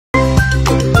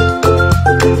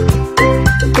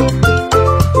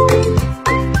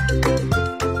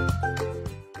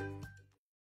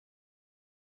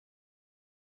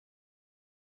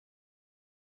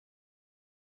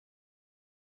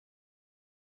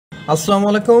আসসালামু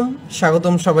আলাইকুম,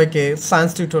 স্বাগতম সবাইকে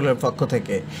সায়েন্স টিউটোরিয়ালের পক্ষ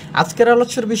থেকে। আজকের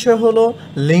আলোচ্যের বিষয় হলো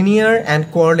linear and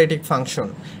quadratic function.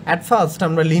 At first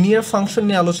আমরা লিনিয়ার ফাংশন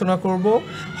নিয়ে আলোচনা করব।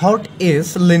 What is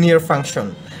linear function?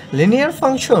 Linear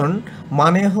function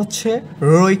মানে হচ্ছে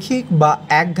রৈখিক বা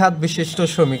একঘাত বিশিষ্ট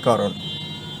সমীকরণ।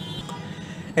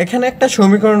 এখানে একটা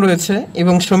সমীকরণ রয়েছে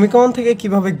এবং সমীকরণ থেকে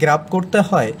কিভাবে গ্রাফ করতে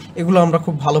হয় এগুলো আমরা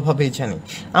খুব ভালোভাবেই জানি।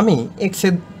 আমি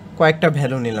এক্সের কয়েকটা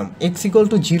ভ্যালু নিলাম। এক্স ইকুয়াল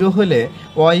টু 0 হলে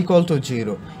Y equal to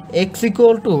 0, x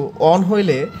equal to 1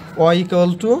 হইলে Y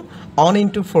equal to 1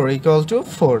 into 4 equal to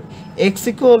 4, x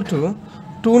equal to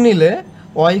 2 নিলে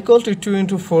Y equal to 2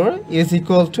 into 4 is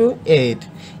equal to 8,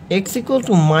 x equal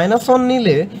to -1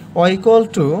 নিলে Y equal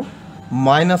to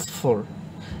 -4,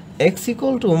 x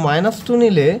equal to -2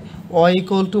 নিলে Y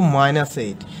equal to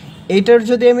 -8। এইটার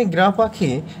যদি আমি graph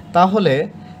আঁকি তাহলে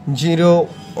 0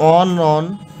 1 1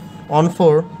 1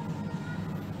 4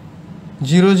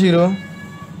 0 0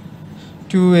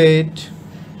 2 8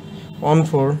 1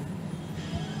 4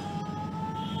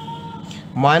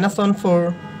 -1 4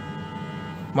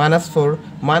 -4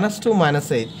 -2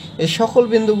 -8, এই সকল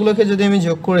বিন্দুগুলোকে যদি আমি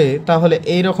যোগ করি তাহলে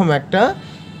এইরকম একটা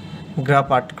গ্রাফ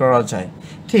আর্ট করা যায়।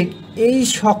 ঠিক এই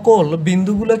সকল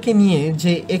বিন্দুগুলোকে নিয়ে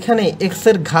যে এখানে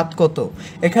এক্সের ঘাত কত,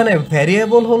 এখানে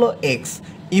ভ্যারিয়েবল হলো এক্স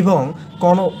এবং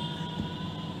কোনো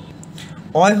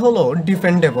ওয়াই হলো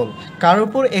ডিপেন্ডেবল কার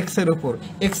উপর, এক্সের উপর।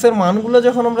 এক্সের মানগুলো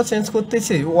যখন আমরা চেঞ্জ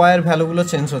করতেছি ওয়াইয়ের ভ্যালুগুলো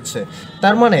চেঞ্জ হচ্ছে,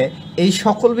 তার মানে এই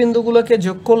সকল বিন্দুগুলোকে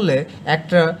যোগ করলে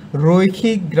একটা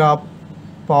রৈখিক গ্রাফ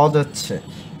পাওয়া যাচ্ছে।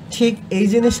 ঠিক এই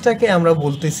জিনিসটাকে আমরা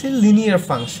বলতেছি লিনিয়ার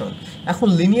ফাংশন। এখন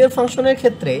লিনিয়ার ফাংশনের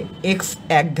ক্ষেত্রে এক্স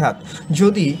একঘাত,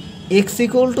 যদি এক্স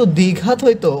ইকুয়াল টু দ্বিঘাত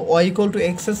হইতো Y equal to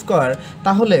x square,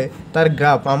 তাহলে তার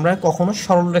গ্রাফ আমরা কখনো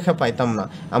সরলরেখা পাইতাম না,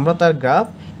 আমরা তার গ্রাফ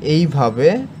এইভাবে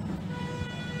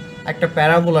একটা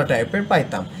প্যারাবোলা টাইপের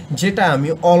পাইতাম, যেটা আমি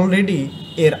অলরেডি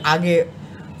এর আগে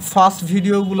ফার্স্ট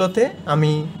ভিডিওগুলোতে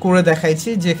আমি করে দেখাইছি,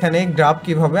 যেখানে গ্রাফ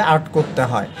কিভাবে আর্ট করতে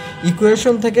হয়।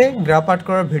 ইকুয়েশন থেকে গ্রাফ আর্ট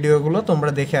করার ভিডিওগুলো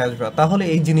তোমরা দেখে আসবে, তাহলে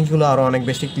এই জিনিসগুলো আরও অনেক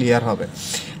বেশি ক্লিয়ার হবে।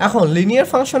 এখন লিনিয়ার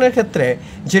ফাংশনের ক্ষেত্রে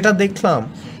যেটা দেখলাম,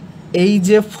 এই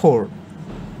যে 4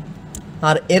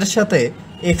 আর এর সাথে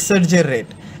এক্সের যে রেট,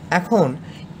 এখন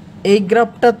এই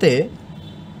গ্রাফটাতে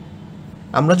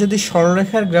আমরা যদি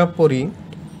সরলরেখার গ্রাফ পড়ি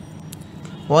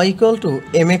y equal to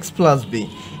mx plus B,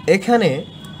 এখানে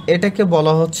এটাকে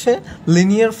বলা হচ্ছে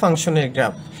লিনিয়ার ফাংশনের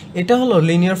গ্রাফ। এটা হলো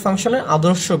লিনিয়ার ফাংশনের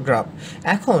আদর্শ গ্রাফ।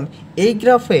 এখন এই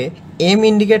গ্রাফে m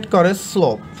ইন্ডিকেট করে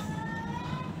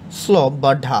স্লোপ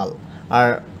বা ঢাল, আর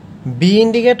বি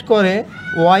ইন্ডিকেট করে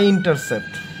y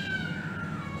ইন্টারসেপ্ট।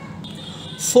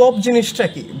 স্লোপ জিনিসটা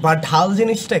কি বা ঢাল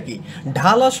জিনিসটা কি?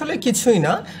 ঢাল আসলে কিছুই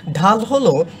না, ঢাল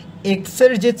হলো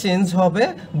এক্সের যে চেঞ্জ হবে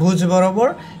ভুজ বরাবর,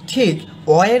 ঠিক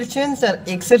ওয়াইয়ের চেঞ্জ আর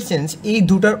এক্সের চেঞ্জ, এই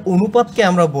দুটার অনুপাতকে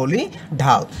আমরা বলি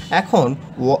ঢাল। এখন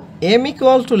এম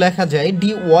ইকুয়াল টু লেখা যায় D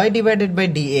Y divided by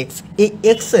D x. এই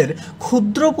এক্সের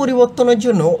ক্ষুদ্র পরিবর্তনের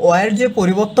জন্য ওয়াইয়ের যে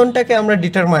পরিবর্তনটাকে আমরা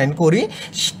ডিটারমাইন করি,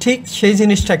 ঠিক সেই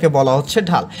জিনিসটাকে বলা হচ্ছে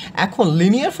ঢাল। এখন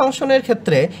লিনিয়ার ফাংশনের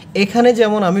ক্ষেত্রে এখানে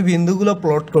যেমন আমি বিন্দুগুলো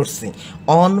প্লট করছি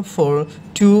 1 4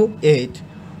 2 8,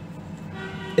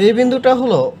 এই বিন্দুটা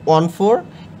হলো 1 4,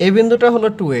 এই বিন্দুটা হলো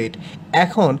 2 8।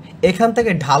 এখন এখান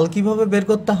থেকে ঢাল কিভাবে বের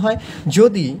করতে হয়,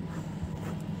 যদি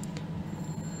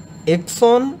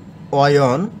x1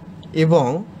 y1 এবং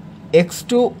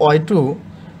x2 y2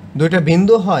 দুইটা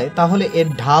বিন্দু হয়, তাহলে এর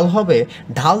ঢাল হবে,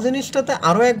 ঢাল জিনিসটাতে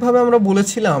আরও একভাবে আমরা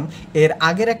বলেছিলাম এর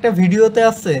আগের একটা ভিডিওতে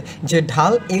আছে, যে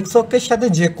ঢাল এক্স অক্ষের সাথে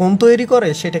যে কোণ তৈরি করে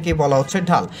সেটাকে বলা হচ্ছে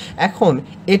ঢাল। এখন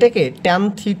এটাকে ট্যান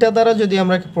থিটা দ্বারা যদি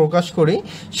আমরা প্রকাশ করি,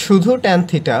 শুধু ট্যান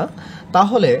থিটা,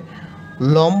 তাহলে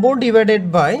লম্ব ডিভাইডেড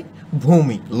বাই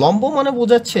ভূমি। লম্ব মানে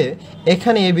বোঝাচ্ছে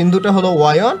এখানে এই বিন্দুটা হলো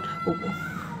y1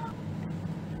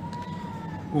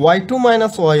 y2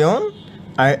 মাইনাস y1,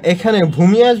 আর এখানে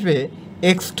ভূমি আসবে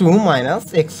x2 মাইনাস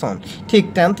x1। ঠিক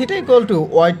tan theta equal to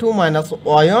y2 minus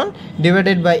y1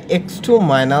 divided by x2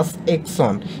 minus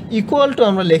x1 equal to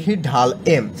আমরা লিখি ঢাল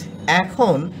m।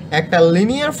 এখন একটা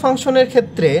লিনিয়ার ফাংশনের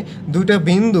ক্ষেত্রে দুটো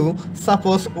বিন্দু,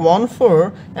 সাপোজ 1 4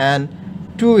 অ্যান্ড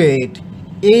 2 8,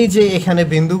 এই যে এখানে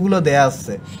বিন্দুগুলো দেয়া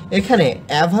আছে, এখানে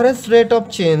অ্যাভারেজ রেট অফ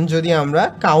চেঞ্জ যদি আমরা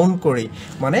কাউন্ট করি,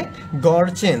 মানে গড়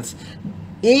চেঞ্জ,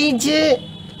 এই যে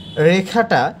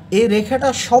রেখাটা, এই রেখাটা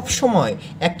সব সময়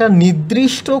একটা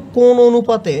নির্দিষ্ট কোণ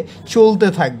অনুপাতে চলতে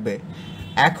থাকবে।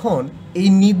 এখন এই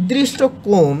নির্দিষ্ট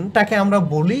কোণটাকে আমরা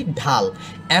বলি ঢাল।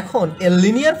 এখন এই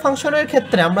লিনিয়ার ফাংশনের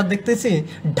ক্ষেত্রে আমরা দেখতেছি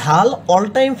ঢাল অল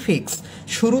টাইম ফিক্স,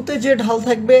 শুরুতে যে ঢাল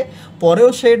থাকবে পরেও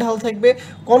সেই ঢাল থাকবে,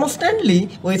 কনস্ট্যান্টলি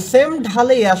ওই সেম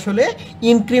ঢালেই আসলে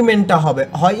ইনক্রিমেন্টটা হবে,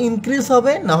 হয় ইনক্রিজ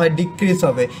হবে না হয় ডিক্রিজ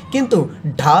হবে, কিন্তু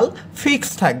ঢাল ফিক্স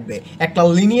থাকবে একটা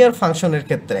লিনিয়ার ফাংশনের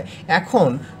ক্ষেত্রে। এখন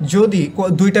যদি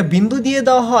দুইটা বিন্দু দিয়ে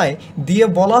দেওয়া হয়, দিয়ে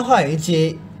বলা হয় যে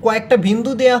কয়েকটা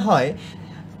বিন্দু দেওয়া হয়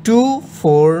 2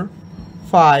 4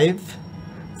 5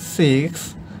 6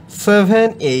 7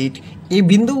 8, এই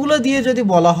বিন্দুগুলো দিয়ে যদি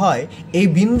বলা হয় এই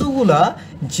বিন্দুগুলা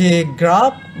যে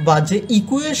গ্রাফ বা যে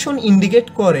ইকুয়েশন ইন্ডিকেট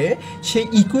করে সেই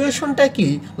ইকুয়েশনটা কি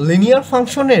লিনিয়ার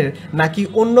ফাংশনের নাকি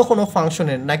অন্য কোনো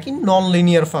ফাংশনের নাকি নন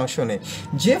লিনিয়ার ফাংশনের।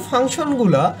 যে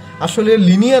ফাংশনগুলা আসলে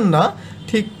লিনিয়ার না,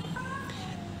 ঠিক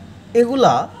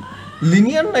এগুলা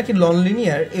লিনিয়ার নাকি নন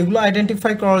লিনিয়ার এগুলো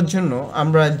আইডেন্টিফাই করার জন্য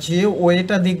আমরা যে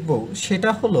ওয়েটা দেখব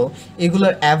সেটা হলো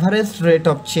এগুলোর অ্যাভারেজ রেট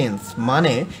অফ চেঞ্জ,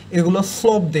 মানে এগুলো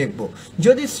স্লোপ দেখব।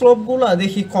 যদি স্লোপগুলো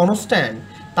দেখি কনস্ট্যান্ট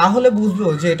তাহলে বুঝবো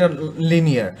যে এটা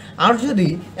লিনিয়ার। আর যদি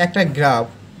একটা গ্রাফ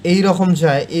এইরকম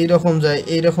যায় এইরকম যায়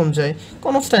এইরকম যায়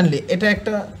কনস্ট্যান্টলি, এটা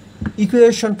একটা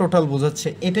ইকুয়েশন টোটাল বোঝাচ্ছে,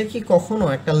 এটা কি কখনো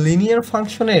একটা লিনিয়ার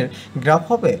ফাংশনের গ্রাফ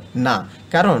হবে না,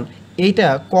 কারণ এইটা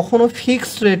কখনো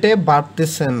ফিক্সড রেটে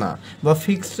বাড়তেছে না বা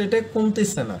ফিক্সড রেটে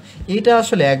কমতেছে না, এটা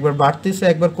আসলে একবার বাড়তেছে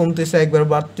একবার কমতেছে একবার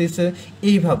বাড়তেছে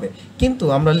এইভাবে। কিন্তু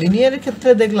আমরা লিনিয়ারের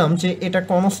ক্ষেত্রে দেখলাম যে এটা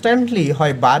কনস্ট্যান্টলি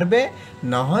হয় বাড়বে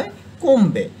না হয়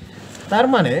কমবে। তার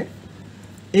মানে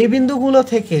এই বিন্দুগুলো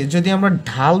থেকে যদি আমরা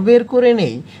ঢাল বের করে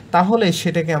নেই তাহলে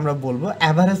সেটাকে আমরা বলবো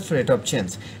অ্যাভারেজ রেট অফ চেঞ্জ।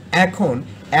 এখন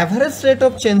অ্যাভারেজ রেট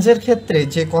অফ চেঞ্জের ক্ষেত্রে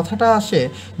যে কথাটা আসে,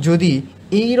 যদি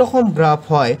এই রকম গ্রাফ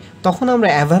হয় তখন আমরা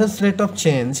অ্যাভারেজ রেট অফ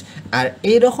চেঞ্জ, আর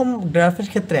এই রকম গ্রাফের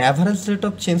ক্ষেত্রে অ্যাভারেজ রেট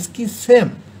অফ চেঞ্জ কি সেম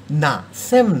না,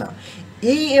 সেম না।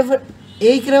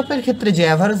 এই গ্রাফের ক্ষেত্রে যে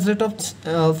অ্যাভারেজ রেট অফ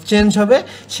চেঞ্জ হবে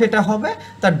সেটা হবে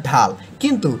তার ঢাল,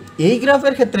 কিন্তু এই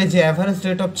গ্রাফের ক্ষেত্রে যে অ্যাভারেজ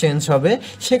রেট অফ চেঞ্জ হবে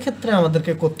সেক্ষেত্রে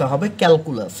আমাদেরকে করতে হবে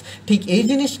ক্যালকুলাস। ঠিক এই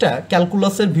জিনিসটা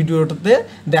ক্যালকুলাসের ভিডিওটাতে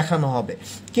দেখানো হবে।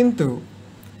 কিন্তু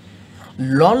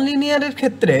নন লিনিয়ারের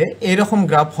ক্ষেত্রে এরকম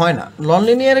গ্রাফ হয় না। নন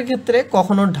লিনিয়ারের ক্ষেত্রে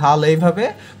কখনো ঢাল এইভাবে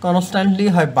কনস্ট্যান্টলি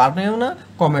হয় বাড়েও না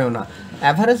কমেও না,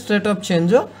 অ্যাভারেজ রেট অফ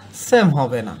চেঞ্জও সেম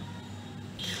হবে না।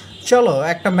 চলো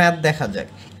একটা ম্যাথ দেখা যাক।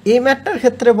 এই ম্যাথটার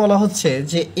ক্ষেত্রে বলা হচ্ছে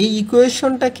যে এই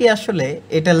ইকুয়েশনটা কি আসলে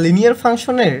এটা লিনিয়ার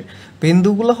ফাংশনের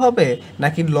বিন্দুগুলো হবে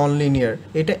নাকি নন লিনিয়ার,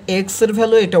 এটা এক্স এর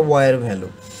ভ্যালু এটা ওয়াই এর ভ্যালু।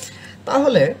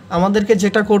 তাহলে আমাদেরকে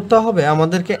যেটা করতে হবে,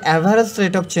 আমাদেরকে অ্যাভারেজ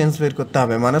রেট অফ চেঞ্জ বের করতে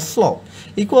হবে, মানে slope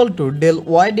equal to del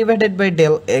Y divided by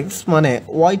del x, মানে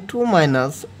Y two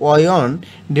minus Y one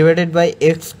divided by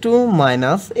x two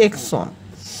minus x one.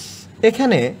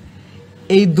 এখানে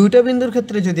এই দুইটা বিন্দুর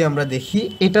ক্ষেত্রে যদি আমরা দেখি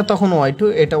এটা তখন ওয়াই টু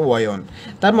এটা ওয়াই ওয়ান,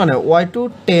 তার মানে Y two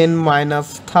 10 minus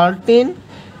 13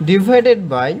 divided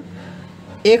by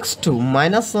x two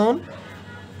minus one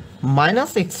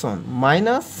minus x one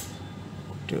minus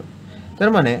two, তার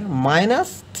মানে minus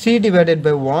 3 divided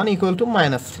by 1 equal to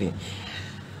minus 3।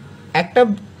 একটা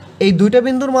এই দুইটা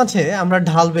বিন্দুর মাঝে আমরা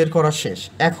ঢাল বের করা শেষ।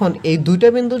 এখন এই দুইটা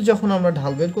বিন্দুর যখন আমরা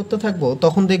ঢাল বের করতে থাকবো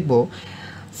তখন দেখব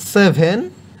 7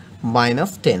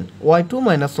 minus 10 Y two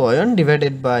minus Y one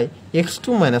divided by x two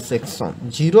minus x one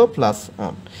 0 plus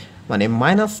 1, মানে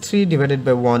minus 3 divided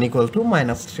by 1 equal to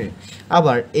minus 3।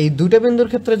 আবার এই দুইটা বিন্দুর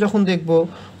ক্ষেত্রে যখন দেখব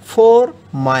 4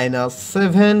 minus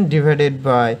 7 divided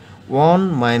by 1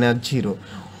 minus 0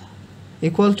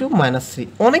 equal to minus 3।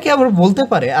 অনেকে আবার বলতে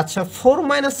পারে আচ্ছা 4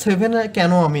 মাইনাস 7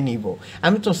 কেন আমি নিব,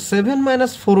 আমি তো 7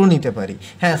 মাইনাস 4ও নিতে পারি।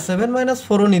 হ্যাঁ 7 মাইনাস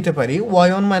 4ও নিতে পারি, Y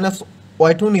one minus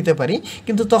Y two নিতে পারি,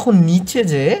 কিন্তু তখন নিচে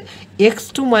যে x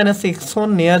two minus x one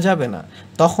নেওয়া যাবে না,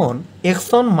 তখন x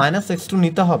one minus x two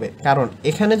নিতে হবে। কারণ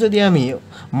এখানে যদি আমি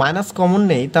মাইনাস কমন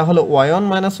নেই তাহলে Y one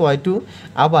minus Y two,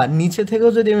 আবার নিচে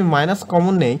থেকেও যদি আমি মাইনাস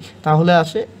কমন নেই তাহলে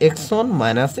আসে x one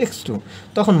minus x two,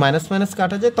 তখন মাইনাস মাইনাস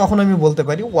কাটা যায়, তখন আমি বলতে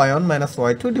পারি Y one minus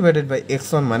Y two divided by x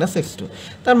one minus x two.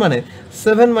 তার মানে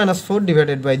 7 minus 4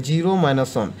 divided by 0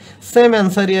 minus 1, same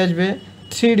অ্যান্সারই আসবে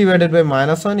 3 divided by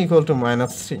minus 1 equal to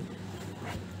minus 3।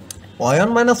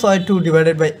 y1 minus y2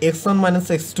 divided by x1 minus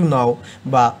x2 নাও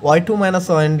বা y2 minus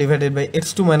y1 divided by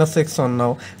x2 minus x1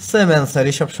 now, same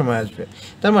অ্যান্সারই সবসময় আসবে।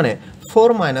 তার মানে 4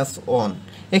 minus 1,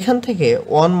 এখান থেকে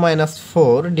 1 minus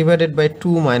 4 divided by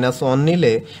 2 minus 1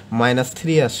 নিলে minus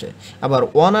 3 আসে। আবার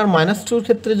 1 আর minus 2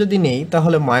 ক্ষেত্রে যদি নেই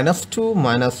তাহলে minus 2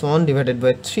 minus 1 divided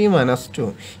by 3 minus 2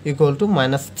 equal to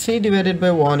minus 3 divided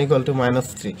by 1 equal to minus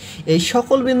 3। এই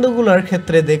সকল বিন্দুগুলোর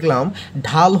ক্ষেত্রে দেখলাম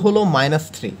ঢাল হলো minus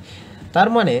 3। তার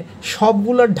মানে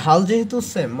সবগুলোর ঢাল যেহেতু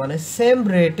সেম, মানে সেম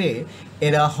রেটে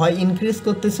এরা হয় ইনক্রিজ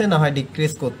করতেছে না হয়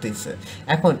ডিক্রিজ করতেছে।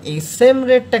 এখন এই সেম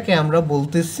রেটটাকে আমরা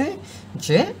বলতেছি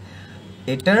যে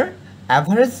এটার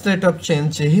অ্যাভারেজ রেট অফ চেঞ্জ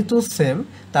যেহেতু সেম,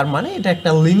 তার মানে এটা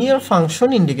একটা লিনিয়ার ফাংশন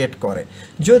ইন্ডিকেট করে।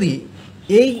 যদি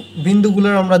এই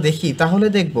বিন্দুগুলোর আমরা দেখি তাহলে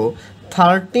দেখব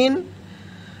 13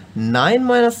 9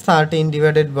 minus 13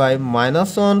 divided by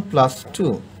 -1 plus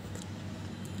 2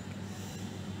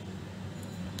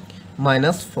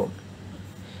 minus 4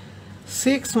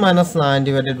 6 minus 9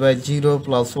 divided by 0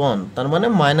 plus 1 তার মানে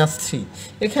 -3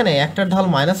 এখানে একটা ঢাল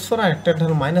 -4 আর একটা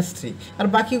ঢাল -3 আর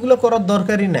বাকিগুলো করার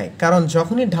দরকারই নাই কারণ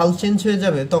যখনই ঢাল চেঞ্জ হয়ে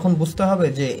যাবে তখন বুঝতে হবে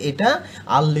যে এটা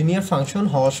আর লিনিয়ার ফাংশন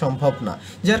হওয়া সম্ভব না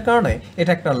যার কারণে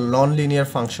এটা একটা নন লিনিয়ার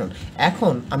ফাংশন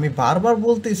এখন আমি বারবার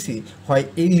বলতেছি হয়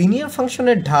এই লিনিয়ার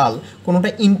ফাংশনের ঢাল কোনোটা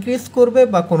ইনক্রিজ করবে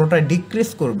বা কোনোটা ডিক্রিজ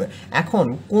করবে এখন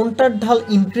কোনটার ঢাল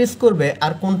ইনক্রিজ করবে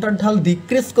আর কোনটার ঢাল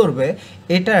ডিক্রিজ করবে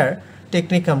এটার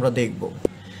টেকনিক আমরা দেখব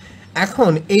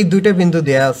এখন এই দুইটা বিন্দু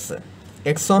দেয়া আছে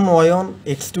x1 y1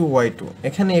 x2 y2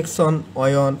 এখানে x1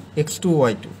 y1 x2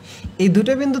 y2 এই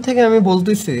দুটো বিন্দু থেকে আমি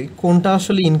বলতেছি কোনটা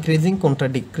আসলে ইনক্রিজিং কোনটা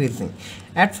ডিক্রিজিং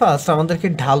এট ফার্স্ট আমাদেরকে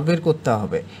ঢাল বের করতে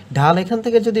হবে ঢাল এখান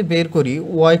থেকে যদি বের করি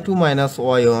y2 minus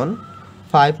y1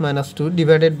 5 minus 2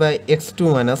 divided by x2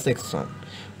 minus x1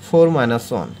 4 minus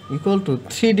 1 equal to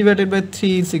 3 divided by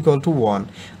 3 is equal to 1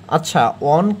 আচ্ছা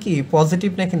 1 কি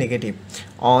পজিটিভ নাকি নেগেটিভ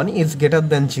 1 is greater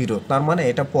than 0 তার মানে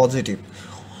এটা পজিটিভ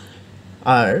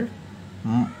আর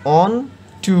 1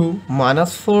 2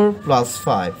 minus 4 plus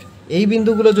 5 এই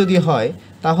বিন্দুগুলো যদি হয়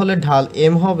তাহলে ঢাল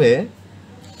m হবে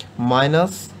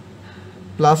minus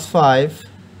plus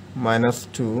 5 minus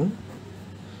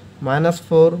 2 minus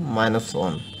 4 minus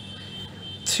 1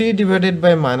 3 divided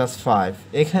by minus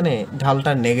 5 এখানে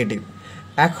ঢালটা নেগেটিভ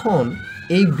এখন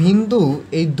এই বিন্দু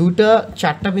এই দুটা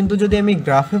চারটা বিন্দু যদি আমি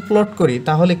গ্রাফে প্লট করি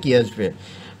তাহলে কি আসবে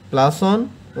 +1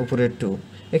 উপরে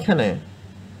 2 এখানে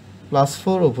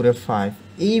 +4 উপরে 5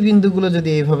 এই বিন্দুগুলো যদি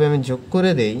এইভাবে আমি যোগ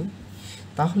করে দেই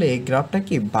তাহলে এই গ্রাফটা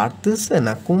কি বাড়তেছে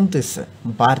না কমতেছে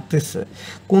বাড়তেছে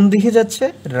কোন দিকে যাচ্ছে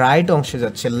রাইট অংশে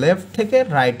যাচ্ছে লেফট থেকে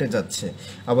রাইটে যাচ্ছে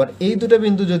আবার এই দুটো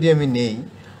বিন্দু যদি আমি নেই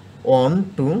 1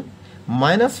 2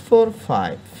 -4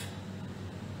 5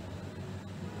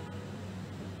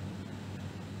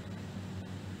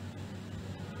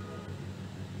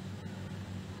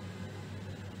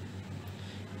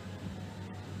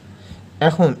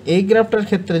 এখন এই গ্রাফটার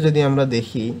ক্ষেত্রে যদি আমরা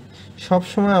দেখি সব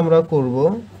সময় আমরা করব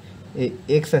এই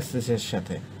x অ্যাক্সিসের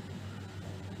সাথে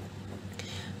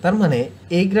তার মানে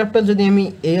এই গ্রাফটা যদি আমি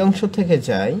এই অংশ থেকে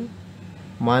যাই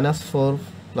 -4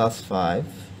 + 5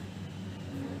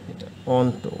 এটা 1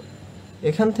 2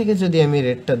 এখান থেকে যদি আমি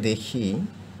রেটটা দেখি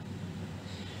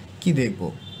কি দেখব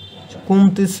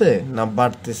কমতেছে না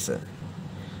বাড়তেছে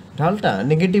ঢালটা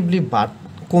নেগেটিভলি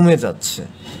কমে যাচ্ছে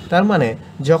তার মানে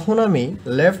যখন আমি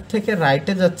লেফট থেকে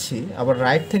রাইটে যাচ্ছি আবার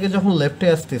রাইট থেকে যখন লেফটে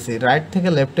আসতেছি রাইট থেকে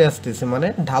লেফটে আসতেছি মানে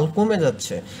ঢাল কমে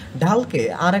যাচ্ছে ঢালকে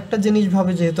আর একটা জিনিস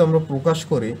ভাবে যেহেতু আমরা প্রকাশ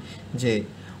করি যে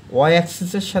ওয়াই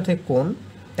অ্যাক্সিসের সাথে কোণ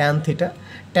tan থিটা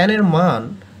ট্যানের মান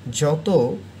যত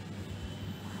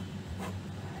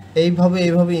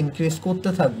এইভাবে ইনক্রিজ করতে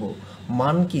থাকবো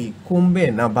মান কি কমবে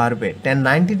না বাড়বে tan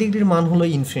 90 ডিগ্রির মান হলো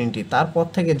ইনফিনিটি তারপর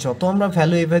থেকে যত আমরা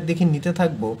ভ্যালু এইভাবে দিকে নিতে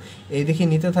থাকবো এই দিকে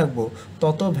নিতে থাকবো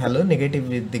তত ভ্যালু নেগেটিভ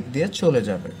দিক দিয়ে চলে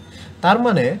যাবে তার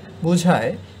মানে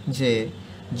বোঝায় যে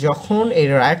যখন এই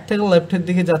রাইট থেকে লেফটের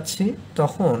দিকে যাচ্ছি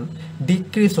তখন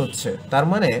ডিক্রিজ হচ্ছে তার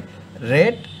মানে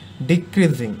রেট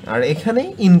ডিক্রিজিং আর এখানে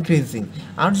ইনক্রিজিং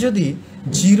আর যদি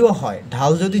জিরো হয়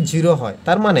ঢাল যদি জিরো হয়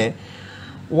তার মানে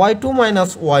y2 minus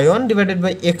y1 divided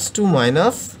by x2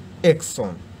 minus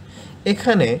x1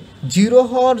 এখানে জিরো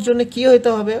হওয়ার জন্য কি হইতে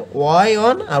হবে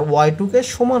y1 আর y2 কে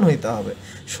সমান হইতে হবে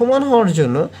সমান হওয়ার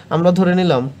জন্য আমরা ধরে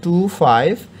নিলাম 2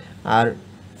 5 আর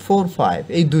 4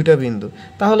 5 এই দুইটা বিন্দু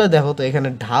তাহলে দেখো তো এখানে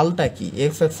ঢালটা কি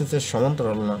x অ্যাক্সিসের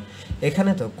সমান্তরাল না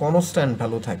এখানে তো কনস্ট্যান্ট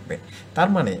ভ্যালু থাকবে তার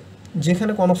মানে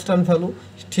যেখানে কনস্ট্যান্ট ভ্যালু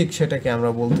ঠিক সেটাকে আমরা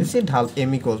বলতেছি ঢাল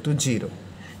m = 0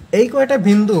 এই কয়টা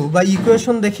বিন্দু বা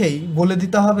ইকুয়েশন দেখেই বলে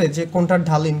দিতে হবে যে কোনটার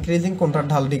ঢাল ইনক্রিজিং কোনটার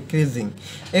ঢাল ডিক্রিজিং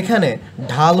এখানে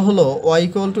ঢাল হলো y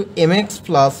 = mx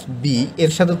 + b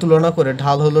এর সাথে তুলনা করে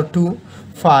ঢাল হলো 2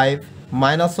 5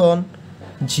 -1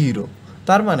 0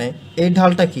 তার মানে এই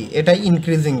ঢালটা কি এটা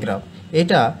ইনক্রিজিং গ্রাফ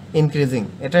এটা ইনক্রিজিং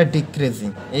এটা ডিক্রিজিং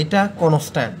এটা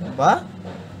কনস্ট্যান্ট বা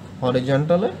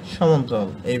হরিজন্টালে সমান্তরাল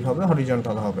এইভাবে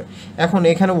হরিজন্টাল হবে এখন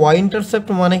এখানে y ইন্টারসেপ্ট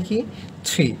মানে কি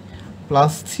 3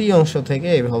 +3 অংশ থেকে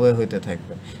এইভাবে হইতে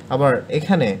থাকবে আবার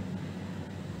এখানে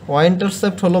y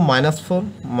ইন্টারসেপ্ট হলো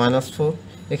 -4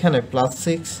 এখানে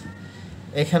 +6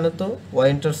 এখানে তো y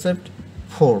ইন্টারসেপ্ট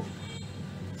 4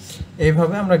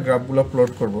 এইভাবে আমরা গ্রাফগুলো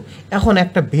প্লট করব এখন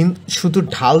একটা শুধু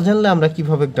ঢাল জানলে আমরা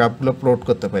কিভাবে গ্রাফগুলো প্লট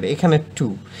করতে পারি এখানে 2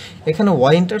 এখানে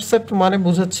y ইন্টারসেপ্ট মানে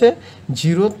বোঝাচ্ছে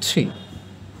 0 3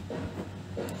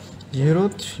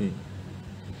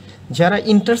 যারা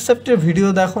ইন্টারসেপ্টের ভিডিও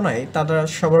দেখো নাই তারা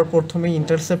সবার প্রথমে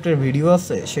ইন্টারসেপ্টের ভিডিও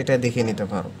আছে সেটা দেখে নিতে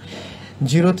পারো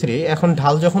 0 3। এখন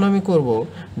ঢাল যখন আমি করব,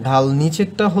 ঢাল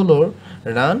নিচেরটা হলো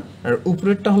রান আর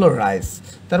উপরেরটা হলো রাইজ।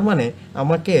 তার মানে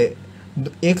আমাকে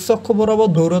এক্স অক্ষ বরাবর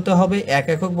দৌড়াতে হবে 1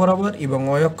 একক বরাবর এবং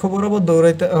ওয়াই অক্ষ বরাবর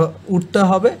উঠতে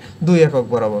হবে 2 একক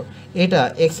বরাবর। এটা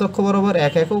এক্স অক্ষ বরাবর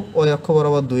 1 একক, ওয়াই অক্ষ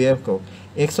বরাবর 2 একক।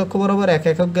 এক্স অক্ষ বরাবর 1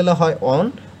 একক গেলে হয় অন,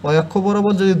 ওয়াই অক্ষ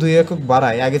বরাবর যদি 2 একক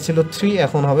বাড়ায়, আগে ছিল 3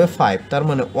 এখন হবে 5, তার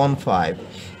মানে 1 5।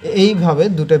 এইভাবে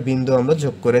দুটো বিন্দু আমরা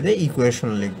যোগ করে দিয়ে ইকুয়েশন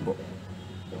লিখব।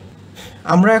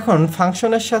 আমরা এখন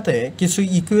ফাংশনের সাথে কিছু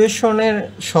ইকুয়েশনের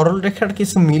সরলরেখার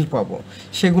কিছু মিল পাবো,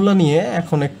 সেগুলো নিয়ে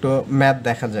এখন একটু ম্যাথ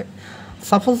দেখা যাক।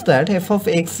 Suppose that f of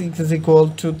x is equal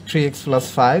to 3x plus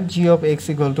 5, g of x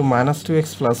equal to minus 2x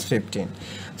plus 15.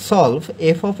 Solve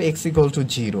f of x equal to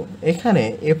 0. এখানে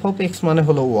f of x মানে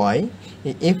হলো y,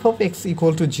 f of x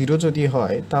equal to 0 যদি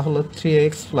হয় তাহলে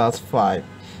 3x plus 5,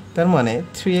 তার মানে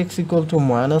 3x equal to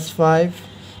minus 5,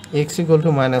 x equal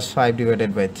to minus 5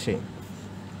 divided by 3.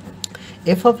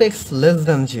 f of x less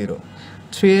than 0,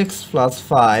 3x plus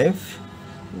 5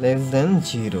 less than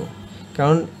 0,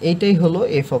 কারণ এইটাই হলো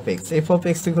f of x, f of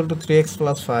x equal to 3x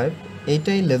plus 5,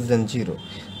 এইটাই less than 0,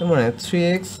 তার মানে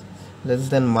 3x less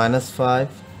than minus 5,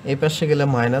 এই পাশে গেলে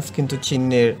minus কিন্তু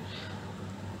চিহ্নের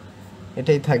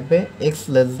এটাই থাকবে, x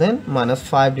less than minus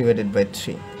 5 divided by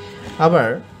 3. আবার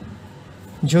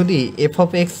যদি f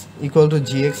of x equal to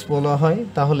gx বলা হয়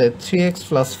তাহলে 3x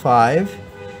plus 5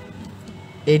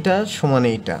 এটা সমান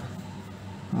এইটা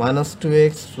minus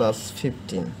 2x plus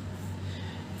 15,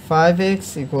 5x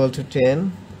equal to 10,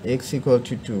 x equal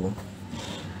to 2.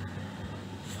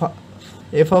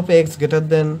 f of x greater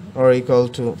than or equal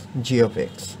to g of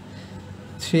x.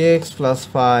 3x plus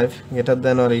 5 greater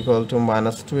than or equal to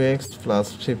minus 2x plus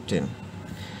 15.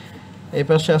 এই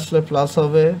পাশে আসলে plus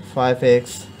হবে 5x,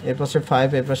 এই পাশে 5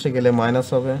 এই পাশে গেলে minus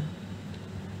হবে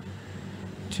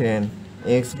 10,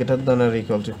 x greater than or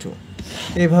equal to 2.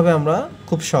 এইভাবে আমরা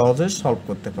খুব সহজে সলভ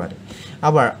করতে পারি।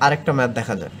 আবার আরেকটা ম্যাথ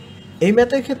দেখা যায়। এই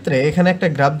ম্যাথের ক্ষেত্রে এখানে একটা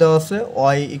গ্রাফ দেওয়া আছে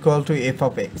y equal to f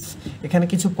of x, এখানে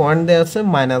কিছু পয়েন্ট দেওয়া আছে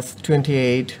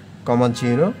 -28,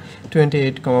 0,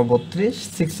 28, 32,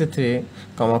 63,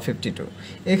 52।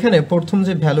 এখানে প্রথম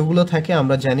যে ভ্যালুগুলো থাকে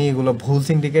আমরা জানি এগুলো ভুজ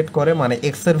ইন্ডিকেট করে, মানে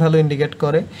x এর ভ্যালু ইন্ডিকেট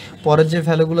করে। পরের যে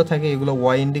ভ্যালুগুলো থাকে এগুলো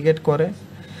y ইন্ডিকেট করে।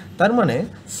 তার মানে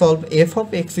solve f of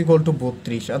x equal to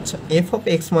 32। আচ্ছা, f of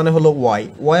x মানে হলো y,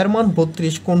 y এর মান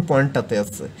 32 কোন পয়েন্টটাতে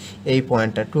আছে? এই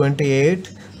পয়েন্টটা 28,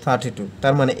 32,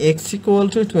 তার মানে x equal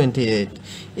to 28।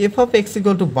 f of x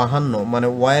equal to 52, মানে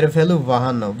y এর ভ্যালু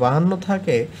 52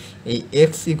 থাকে এই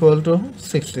x equal to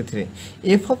 63।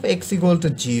 f of x equal to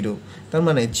 0, তার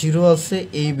মানে 0 আছে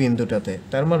এই বিন্দুটাতে,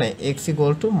 তার মানে x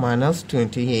equal to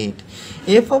 -28।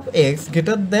 f of x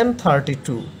greater than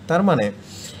 32, তার মানে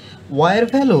y এর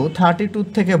ভ্যালু 32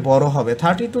 থেকে বড় হবে।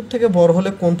 32 থেকে বড় হলে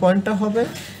কোন পয়েন্টটা হবে?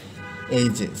 এই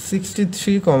যে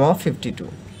 63, 52।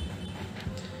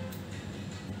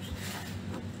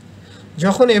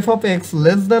 যখন f of x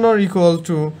less than or equal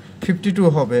to 52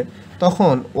 হবে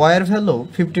তখন y এর ভ্যালু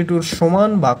 52 সমান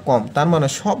বা কম, তার মানে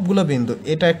সবগুলো বিন্দু,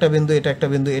 এটা একটা বিন্দু, এটা একটা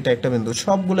বিন্দু, এটা একটা বিন্দু,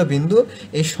 সবগুলো বিন্দু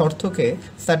এই শর্তকে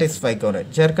স্যাটিসফাই করে,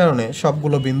 যার কারণে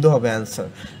সবগুলো বিন্দু হবে অ্যান্সার।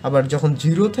 আবার যখন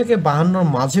 0 থেকে 52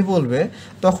 মাঝে বলবে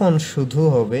তখন শুধু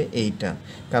হবে এইটা,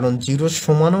 কারণ 0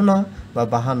 সমানও না বা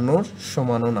 52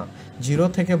 সমানও না। 0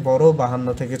 থেকে বড়,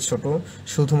 52 থেকে ছোট,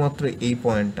 শুধুমাত্র এই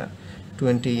পয়েন্টটা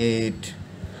 28,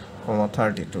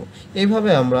 32। এইভাবে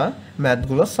আমরা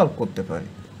ম্যাথগুলো সলভ করতে পারি।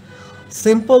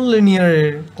 সিম্পল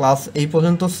লিনিয়ারের ক্লাস এই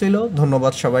পর্যন্ত ছিল।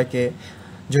 ধন্যবাদ সবাইকে।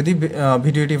 যদি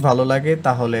ভিডিওটি ভালো লাগে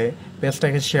তাহলে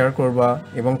পেজটাকে শেয়ার করবা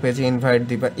এবং পেজে ইনভাইট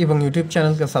দিবা এবং ইউটিউব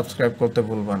চ্যানেলকে সাবস্ক্রাইব করতে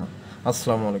ভুলবা না।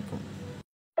 আসসালামু আলাইকুম।